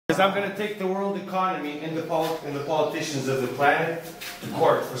I'm going to take the world economy and the politicians of the planet to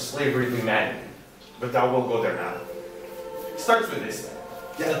court for slavery to humanity. But I will go there now. It starts with this.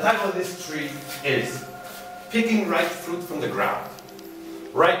 The title of this tree is Picking Ripe Fruit from the Ground.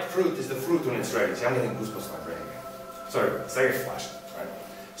 Ripe fruit is the fruit when it's ready. See, I'm getting goosebumps in my brain again. Sorry, it's like a flash. Right?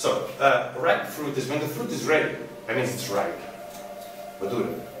 So, ripe fruit is when the fruit is ready. That means it's ripe. Madura.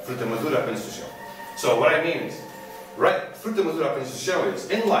 Fruta madura apenas to show. So what I mean is, fruta madura apenas to show is,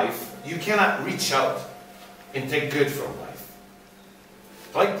 in life, you cannot reach out and take good from life.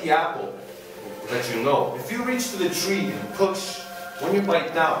 Like the apple that you know, if you reach to the tree and push, when you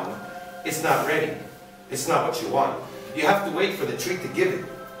bite down, it's not ready. It's not what you want. You have to wait for the tree to give it.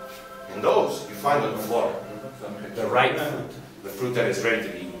 And those you find on the floor. The ripe fruit. The fruit that is ready to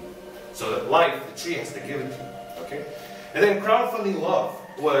be eaten. So that life, the tree has to give it to you. Okay? And then crowdfunding love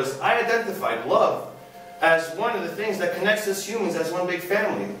was, I identified love as one of the things that connects us humans as one big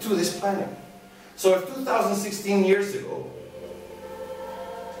family to this planet. So if 2016 years ago,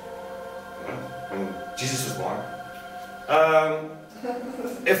 when Jesus was born,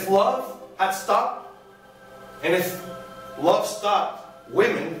 if love had stopped, and if love stopped,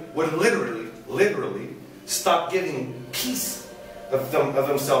 women would literally stop giving piece of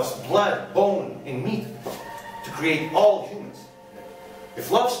themselves, blood, bone, and meat to create all humans.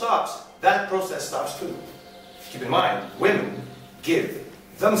 If love stops, that process stops too. Keep in mind, women give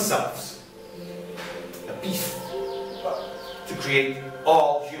themselves a piece to create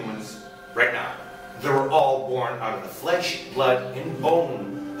all humans right now. They were all born out of the flesh, blood, and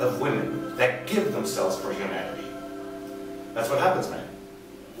bone of women that give themselves for humanity. That's what happens, man.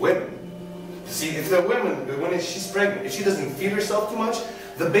 Women. See, if the woman, when she's pregnant, if she doesn't feed herself too much,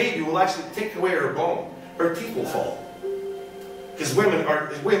 the baby will actually take away her bone. Her teeth will fall. Because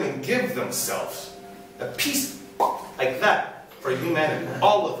women give themselves a piece like that for humanity.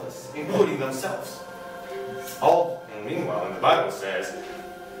 All of us, including themselves. And meanwhile, in the Bible says,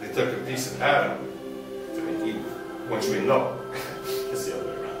 they took a piece of Adam to make Eve, which we know. It's the other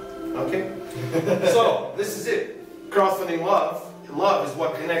way around. Okay? So, this is it. Crowdfunding love. Love is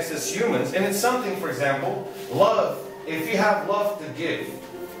what connects us humans. And it's something, for example, love, if you have love to give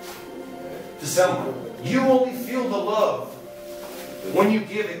to someone, you only feel the love when you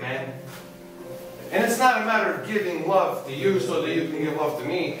give it, man. And it's not a matter of giving love to you so that you can give love to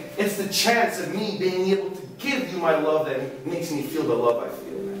me. It's the chance of me being able to give you my love that makes me feel the love I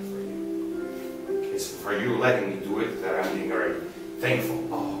feel, man, for you. It's for you letting me do it that I'm being very thankful.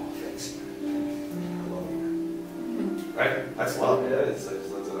 Oh, thanks, man. I love you, man. Right? That's love. Yeah,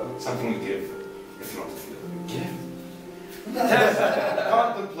 it's something you give if you want to feel it. Give. TeSt,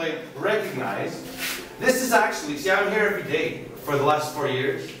 contemplate, recognize. This is actually, see, I'm here every day for the last 4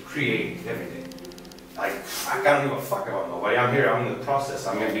 years, creating every day. Like, I don't give a fuck about nobody. I'm here, I'm in the process.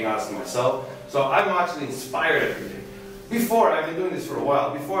 I'm being honest with myself. So I'm actually inspired every day. Before, I've been doing this for a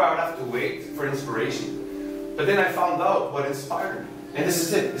while. Before, I would have to wait for inspiration. But then I found out what inspired me. And this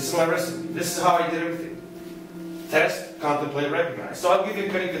is it. This is my recipe. This is how I did everything. TeSt, contemplate, recognize. So I'll give you a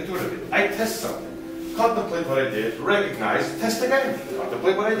caricature of it. I test something. Contemplate what I did, recognize, test again.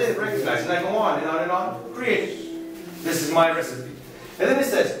 Contemplate what I did, recognize, and I go on and on and on. Create. This is my recipe. And then it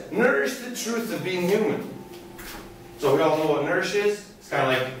says, nourish the truth of being human. So we all know what nourish is. It's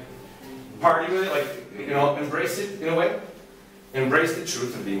kind of like party with it, like, you know, embrace it in a way. Embrace the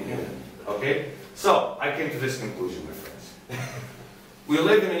truth of being human. Okay? So, I came to this conclusion, my friends. We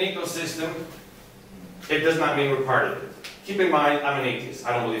live in an ecosystem. It does not mean we're part of it. Keep in mind, I'm an atheist.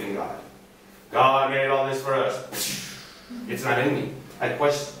 I don't believe in God. God made all this for us. It's not in me. I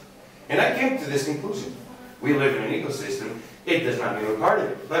question. And I came to this conclusion. We live in an ecosystem. It does not mean we're part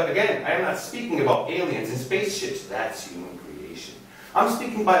of it. But again, I am not speaking about aliens and spaceships. That's human creation. I'm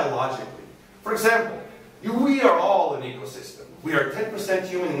speaking biologically. For example, we are all an ecosystem. We are 10%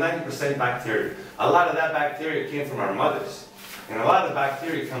 human and 90% bacteria. A lot of that bacteria came from our mothers. And a lot of the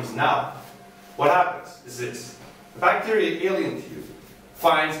bacteria comes now. What happens is this. The bacteria alien to you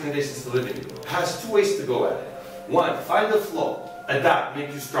finds conditions to live in you. It has two ways to go at it. One, find the flow, adapt,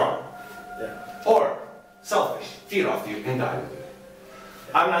 make you strong. Yeah. Or, selfish, feed off you and die with you.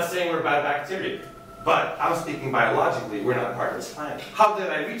 I'm not saying we're bad bacteria, but I'm speaking biologically, we're not part of this planet. How did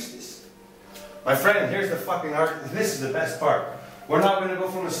I reach this? My friend, here's the fucking art. This is the best part. We're not going to go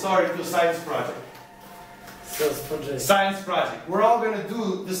from a story to a science project. Science project. We're all going to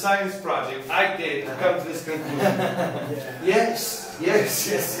do the science project I did to come to this conclusion. Yeah.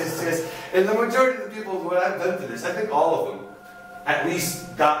 Yes. And the majority of the people who I've done to this, I think all of them, at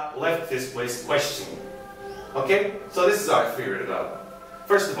least left this place questioning. Okay? So this is how I figured it out.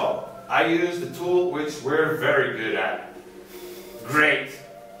 First of all, I used the tool which we're very good at. Great.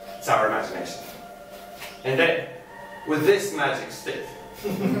 And then, with this magic stick,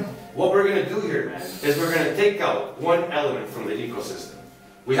 what we're going to do here, man, is we're going to take out one element from the ecosystem.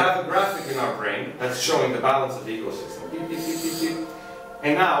 We have a graphic in our brain that's showing the balance of the ecosystem. Beep, beep, beep, beep, beep.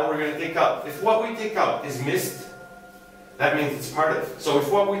 And now we're going to take out. If what we take out is missed, that means it's part of it. So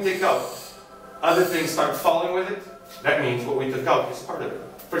if what we take out, other things start falling with it, that means what we took out is part of it.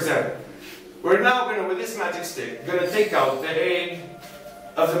 For example, we're now going to, with this magic stick, going to take out the egg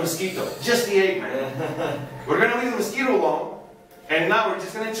of the mosquito. Just the egg, man. We're going to leave the mosquito alone, and now we're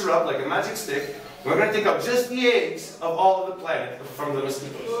just going to interrupt like a magic stick. We're going to take out just the eggs of all of the planet from the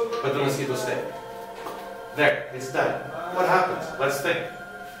mosquitoes, but the mosquitoes stay. There, it's done. What happens? Let's think.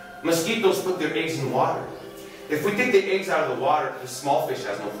 Mosquitoes put their eggs in water. If we take the eggs out of the water, the small fish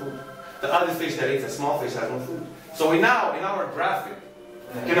has no food. The other fish that eats the small fish has no food. So we now, in our graphic,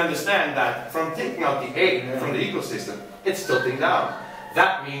 can understand that from taking out the egg from the ecosystem, it's tilting down.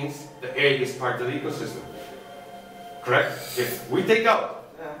 That means the egg is part of the ecosystem. Correct? If we take out,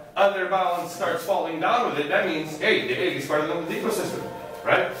 other balance starts falling down with it, that means, hey, the egg is part of the ecosystem.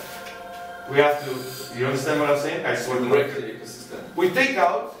 Right? We have to, you understand what I'm saying? I just want to break the ecosystem. We take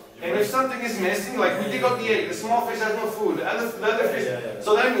out, and if something is missing, like we take out the egg, the small fish has no food, the other fish.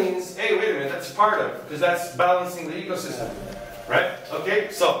 So that means, hey, wait a minute, that's part of it, because that's balancing the ecosystem. Right? Okay?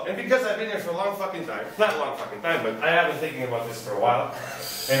 So, and because I've been here for a long fucking time, not a long fucking time, but I have been thinking about this for a while,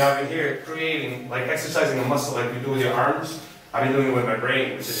 and I've been here creating, like exercising a muscle like you do with your arms. I've been doing it with my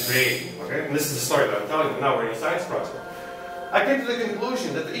brain, which is creating. Okay? And this is the story that I'm telling you. Now we're in a science project. I came to the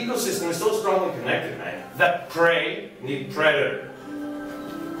conclusion that the ecosystem is so strongly connected, man, that prey need predator.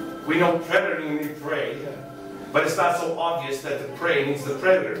 We know predator needs prey, but it's not so obvious that the prey needs the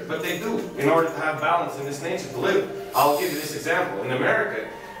predator. But they do, in order to have balance in this nature, to live. I'll give you this example. In America,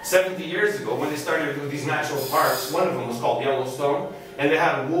 70 years ago, when they started to do these national parks, one of them was called Yellowstone, and they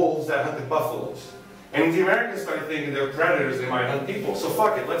had wolves that hunted buffaloes. And the Americans started thinking they're predators, they might hunt people. So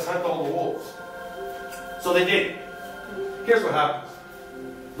fuck it, let's hunt all the wolves. So they did. Here's what happens.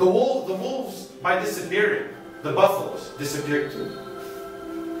 The wolves, by disappearing, the buffaloes disappeared too.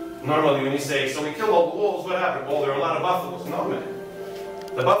 Normally when you say, so we killed all the wolves, what happened? Well, there are a lot of buffaloes. No, man.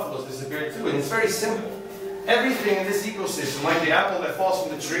 The buffaloes disappeared too, and it's very simple. Everything in this ecosystem, like the apple that falls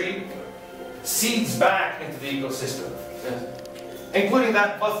from the tree, seeds back into the ecosystem. Including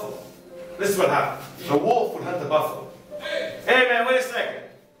that buffalo. This is what happened. The wolf would hunt the buffalo. Hey man, wait a second.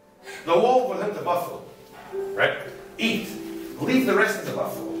 The wolf would hunt the buffalo. Right? Eat. Leave the rest of the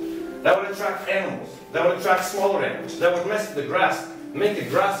buffalo. That would attract animals. That would attract smaller animals. That would mess with the grass. Make the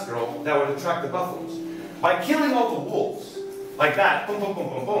grass grow. That would attract the buffaloes. By killing all the wolves, like that, boom, boom, boom,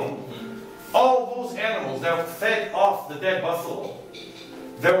 boom, boom, all those animals that fed off the dead buffalo,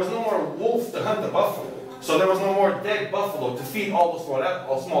 there was no more wolf to hunt the buffalo. So there was no more dead buffalo to feed all the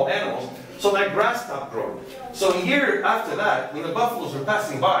small animals. So that grass stopped growing. So a year after that, when the buffaloes were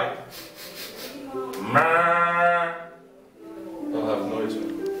passing by, They'll have noise.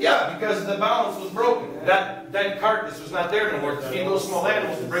 yeah, because the balance was broken. That carcass was not there anymore to feed those small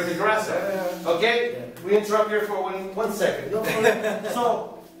animals to bring the grass out. Okay? We interrupt here for one second.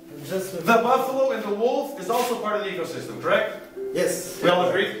 So, the buffalo and the wolf is also part of the ecosystem, correct? Yes. We all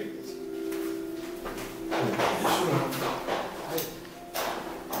agree?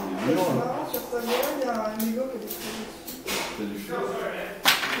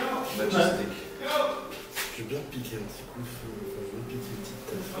 Je veux bien piquer un petit coup de feu. Enfin, je veux piquer une petite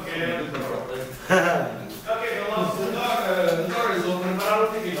tasse. Okay, well, the door is open, but I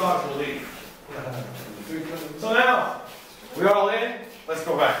don't think your dogs will leave. So now, we're all in. Let's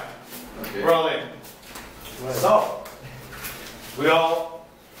go back. Okay. We're all in. So,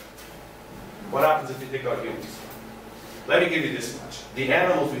 what happens if you take out humans? Let me give you this much. The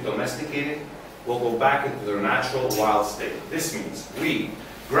animals we domesticated will go back into their natural wild state. This means we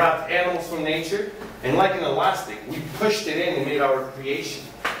grabbed animals from nature, and like an elastic, we pushed it in and made our creation.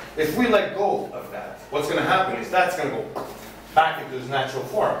 If we let go of that, what's going to happen is that's going to go back into its natural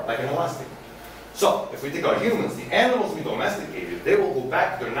form, like an elastic. So, if we take out humans, the animals we domesticated, they will go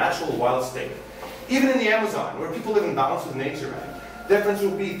back to their natural wild state. Even in the Amazon, where people live in balance with nature, man, difference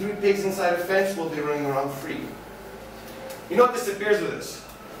will be 3 pigs inside a fence will be running around free. You know what disappears with this?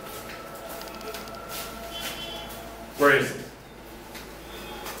 Where is it?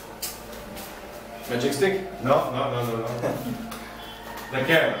 Magic stick? No. The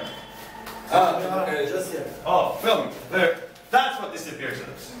camera. Just here. Oh, filming. There. That's what disappears with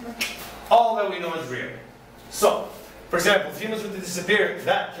us. All that we know is real. So, for example, if humans were to disappear,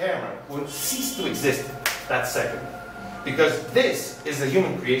 that camera would cease to exist that second. Because this is a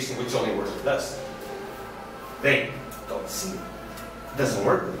human creation which only works with us. They don't see it. It doesn't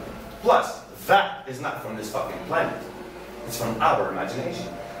work with them. Plus, the that is not from this fucking planet. It's from our imagination.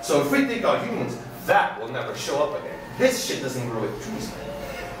 So if we take out humans, that will never show up again. This shit doesn't grow with trees, man.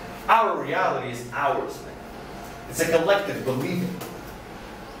 Our reality is ours, man. It's a collective believing.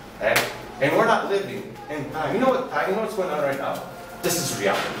 Okay? And we're not living in time. You know what time? You know what's going on right now? This is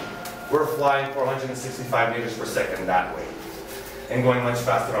reality. We're flying 465 meters per second that way. And going much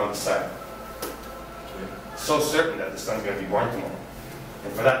faster on the sun. So certain that the sun's going to be born tomorrow.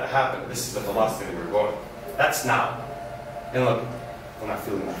 And for that to happen, this is the velocity that we're going. That's now. And look, we're not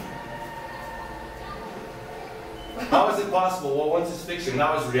feeling that. How is it possible? Well, once it's fiction,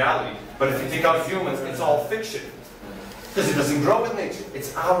 now it's reality. But if you take out humans, it's all fiction. Because it doesn't grow with nature.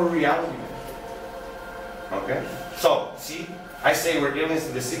 It's our reality. Okay? So, see, I say we're aliens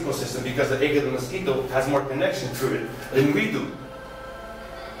to this ecosystem because the egg of the mosquito has more connection to it than we do.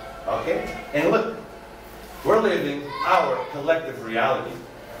 Okay? And look, we're living our collective reality,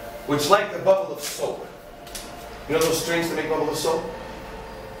 which like the bubble of soap. You know those strings that make bubble of soap?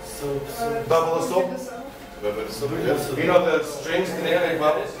 Bubble of soap? You know the strings that make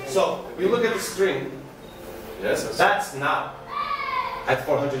bubbles? So, you look at the string, Yes. that's now at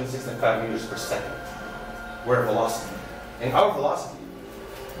 465 meters per second. We're at velocity. And our velocity,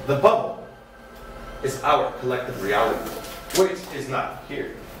 the bubble, is our collective reality, which is not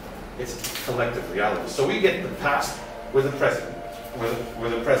here. It's collective reality. So we get the past with the present,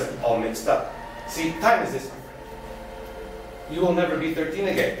 with the present all mixed up. See, time is this, my friend. You will never be 13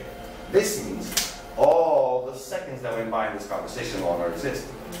 again. This means all the seconds that went by in this conversation no longer exist.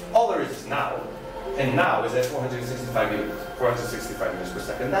 All there is now, and now is at 465 meters per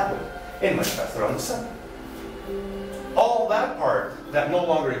second that way, and much faster on the sun. All that part that no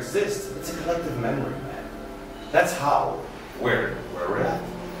longer exists, it's a collective memory, man. That's how, where we're at.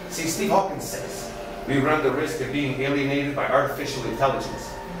 See, Steve Hawkins says, we run the risk of being alienated by artificial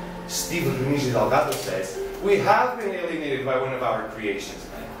intelligence. Remigio DELGADO says, we have been alienated by one of our creations,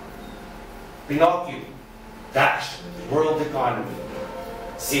 man. pInOcCHIO, dash, world economy.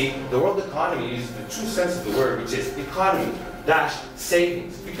 See, the world economy is the true sense of the word, which is economy, dash,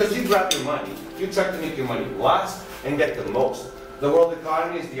 savings. Because you grab your money, you try to make your money last and get the most. The world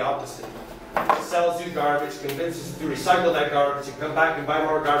economy is the opposite. It sells you garbage, convinces you to recycle that garbage, and come back and buy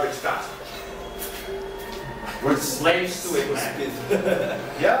more garbage faster. We're slaves to it, man.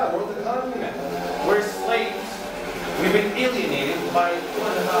 Yeah, world economy, man. We're slaves. We've been alienated by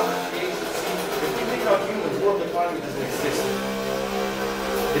one of our creations. If you think about humans, world economy doesn't exist.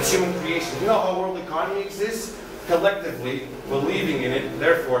 It's human creation. You know how world economy exists? Collectively, believing in it,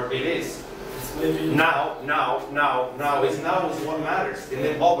 therefore it is. Now is what matters. And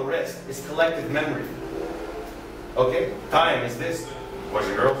then all the rest is collective memory. Okay? Time is this. Boys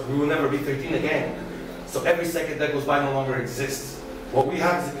and girls, we will never be 13 again. So every second that goes by no longer exists. What we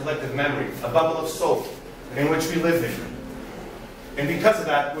have is a collective memory, a bubble of soap in which we live in. And because of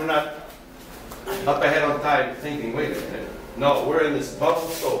that, we're not up ahead on time thinking, wait a minute. No, we're in this bubble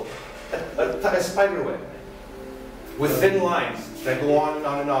of soap, a spider web, with thin lines that go on and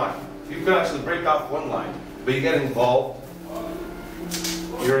on and on. You could actually break off one line, but you get involved,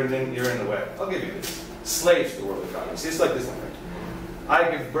 you're in the web. I'll give you this. Slaves to world economy. See, it's like this, my friend.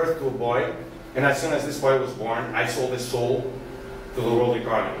 I give birth to a boy, and as soon as this boy was born, I sold his soul to the world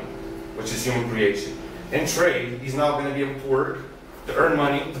economy, which is human creation. In trade, he's now going to be able to work, to earn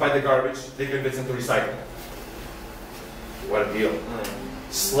money, to buy the garbage, they convince him to recycle. What a deal.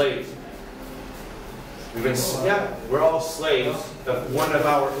 Slaves. We're all slaves of one of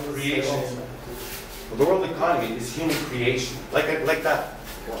our creations. The world economy is human creation, like that.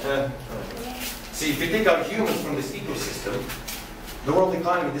 See, if you take out humans from this ecosystem, the world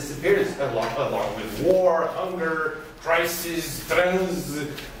economy disappears along with war, hunger, crisis, trends,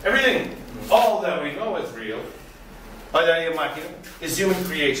 everything. All that we know is real. aLiEnAtEd is human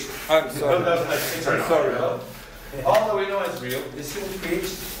creation. I'm sorry. I'm sorry. All that we know is real is human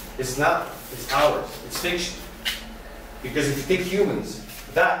creation. It's not. It's ours. It's fiction. Because if you take humans,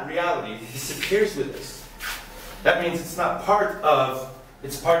 that reality disappears with us. That means it's not part of,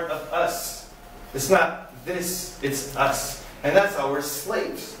 it's part of us. It's not this, it's us. And that's how we're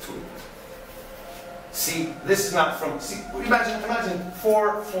slaves to it. See, this is not from, see, imagine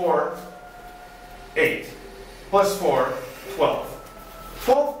 4, 4, 8, plus 4, 12.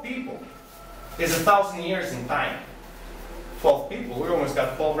 12 people is 1,000 years in time. 12 people, we almost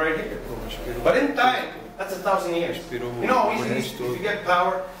got 12 right here. But in time, that's 1,000 years. You know how easy it is if you get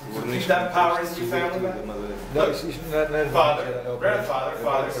power, to keep that power into your family, man? Look, father, grandfather,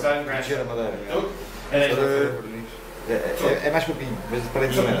 father, son, grandson. Took, and then É mais papinho, mas para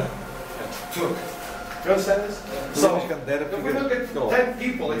mim took. You understand this? So, if we look at 10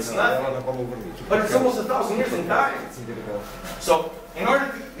 people, it's nothing. But it's almost 1,000 years in time. So, in order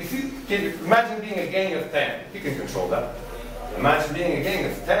to, if you can imagine being a gang of 10, you can control that. Imagine being a gang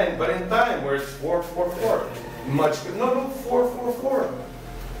of 10, but in time where it's 4, 4, 4. Much good. No, 4, 4, 4.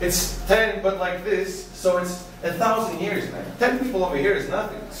 It's 10, but like this, so it's 1,000 years, man. 10 people over here is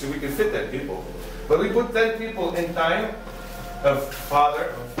nothing, so we can fit 10 people. But we put 10 people in time of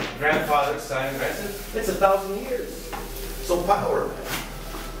father, grandfather, son, grandson. It's 1,000 years. So power, man,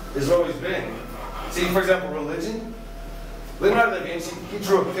 has always been. See, for example, religion. Leonardo da Vinci, he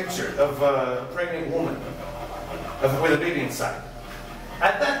drew a picture of a pregnant woman with a baby inside.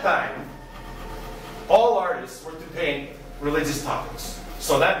 At that time, all artists were to paint religious topics.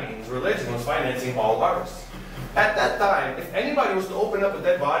 So that means religion was financing all artists. At that time, if anybody was to open up a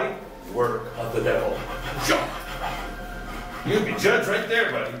dead body, work of the devil. Sure. You'd be judged right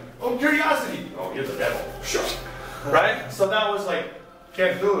there, buddy. Oh, curiosity. Oh, you're the devil. Sure. Right? So that was like,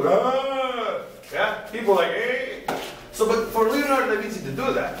 can't do it. Yeah? People like, hey. So, but for Leonardo da Vinci to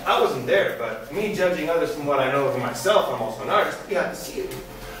do that, I wasn't there, but me judging others from what I know of myself, I'm also an artist, you have to see it.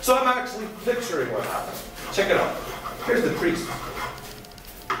 So I'm actually picturing what happened. Check it out. Here's the priest.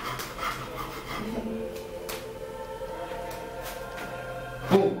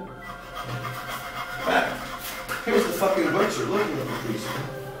 Boom. Man, here's the fucking butcher looking at the priest.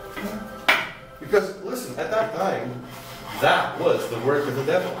 Because, listen, at that time, that was the work of the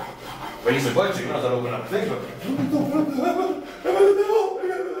devil. But he's a butcher, he knows how to open up things, but you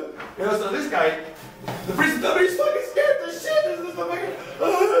know, so this guy, the priest is he's fucking scared to shit.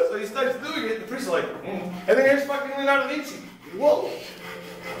 So he starts doing it, the priest is like, And then here's fucking Leonardo da Vinci. Whoa.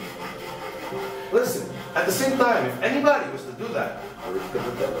 Listen, at the same time, if anybody was to do that,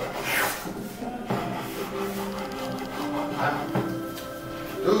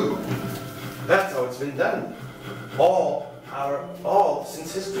 dude, that's how it's been done. All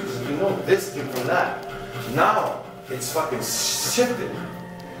since history, because you know, this came from that. Now, it's fucking shifted.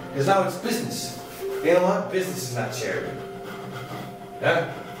 Because now it's business. You know what? Business is not charity.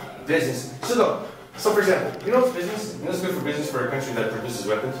 Yeah? Business. So for example, you know what's business? You know what's good for business for a country that produces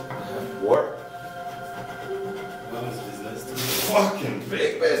weapons? War. Fucking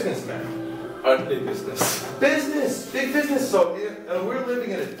big business, man. Big business. Business! Big business! So, we're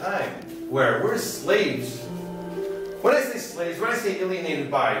living at a time where we're slaves. When I say slaves, when I say alienated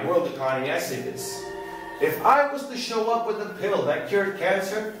by world economy, I say this. If I was to show up with a pill that cured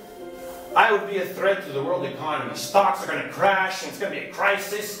cancer, I would be a threat to the world economy. Stocks are going to crash, and it's going to be a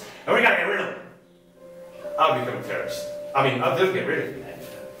crisis, and we got to get rid of them. I'll become a terrorist. I mean, they'll get rid of me.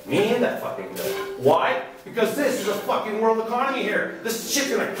 Me and that fucking guy. Why? Because this is a fucking world economy here. This shit's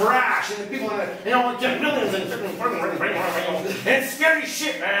going to crash, and the people are going to, you know, get millions and it's scary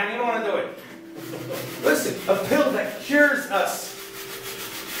shit, man. You don't want to do it. Listen, a pill that cures us.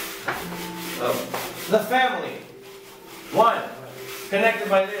 The family. One. Connected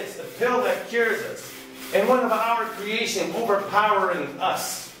by this. The pill that cures us. And one of our creation overpowering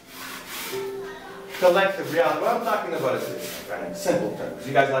us. Collective reality. What I'm talking about is this. Right? Simple terms.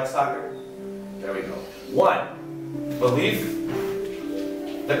 You guys like soccer? There we go. One. Belief.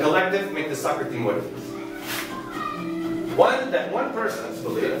 The collective make the soccer team what it is. One person's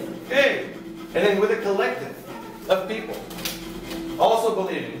belief. Hey. And then with a collective of people also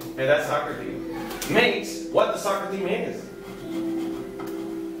believing, hey, that soccer team makes what the soccer team is.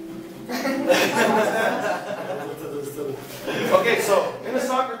 Okay, so in a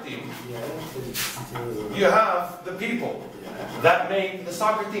soccer team, you have the people that make the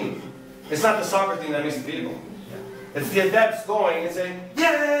soccer team. It's not the soccer team that makes the people. It's the adepts going and saying,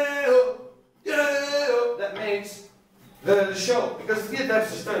 yeah, yeah, that makes the show. Because the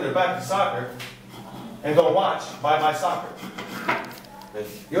adepts just turn their back to soccer and go watch bye-bye soccer.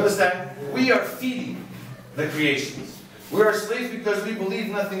 You understand? We are feeding the creations. We are slaves because we believe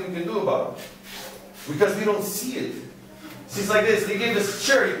nothing we can do about it. Because we don't see it. See, it's like this. They gave us,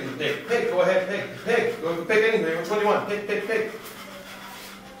 sure, you can pick. Pick, go ahead, pick. Go pick anyway. Which one do you want? Pick.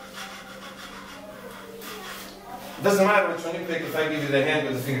 It doesn't matter which one you pick if I give you the hand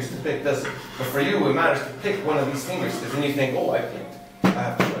with the fingers to pick, does it? But for you, it matters to pick one of these fingers, because then you think, oh, I picked. I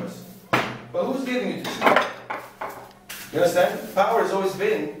have a choice. But who's giving you the choice? You understand? Power has always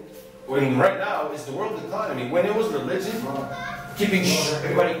been, when right now, is the world economy. When it was religion, keeping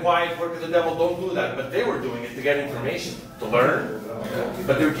everybody quiet, work with the devil, don't do that. But they were doing it to get information, to learn.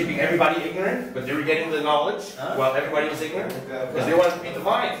 But they were keeping everybody ignorant, but they were getting the knowledge while everybody was ignorant. Because they wanted to be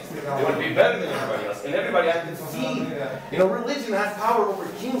divine. They wanted to be better than everybody else. And everybody had to feed. You know, religion has power over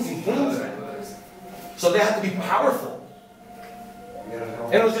kings and queens. So they have to be powerful.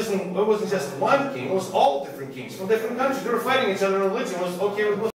 And it wasn't just one king, it was all different kings from different countries. They were fighting each other, and religion was okay with Muslims.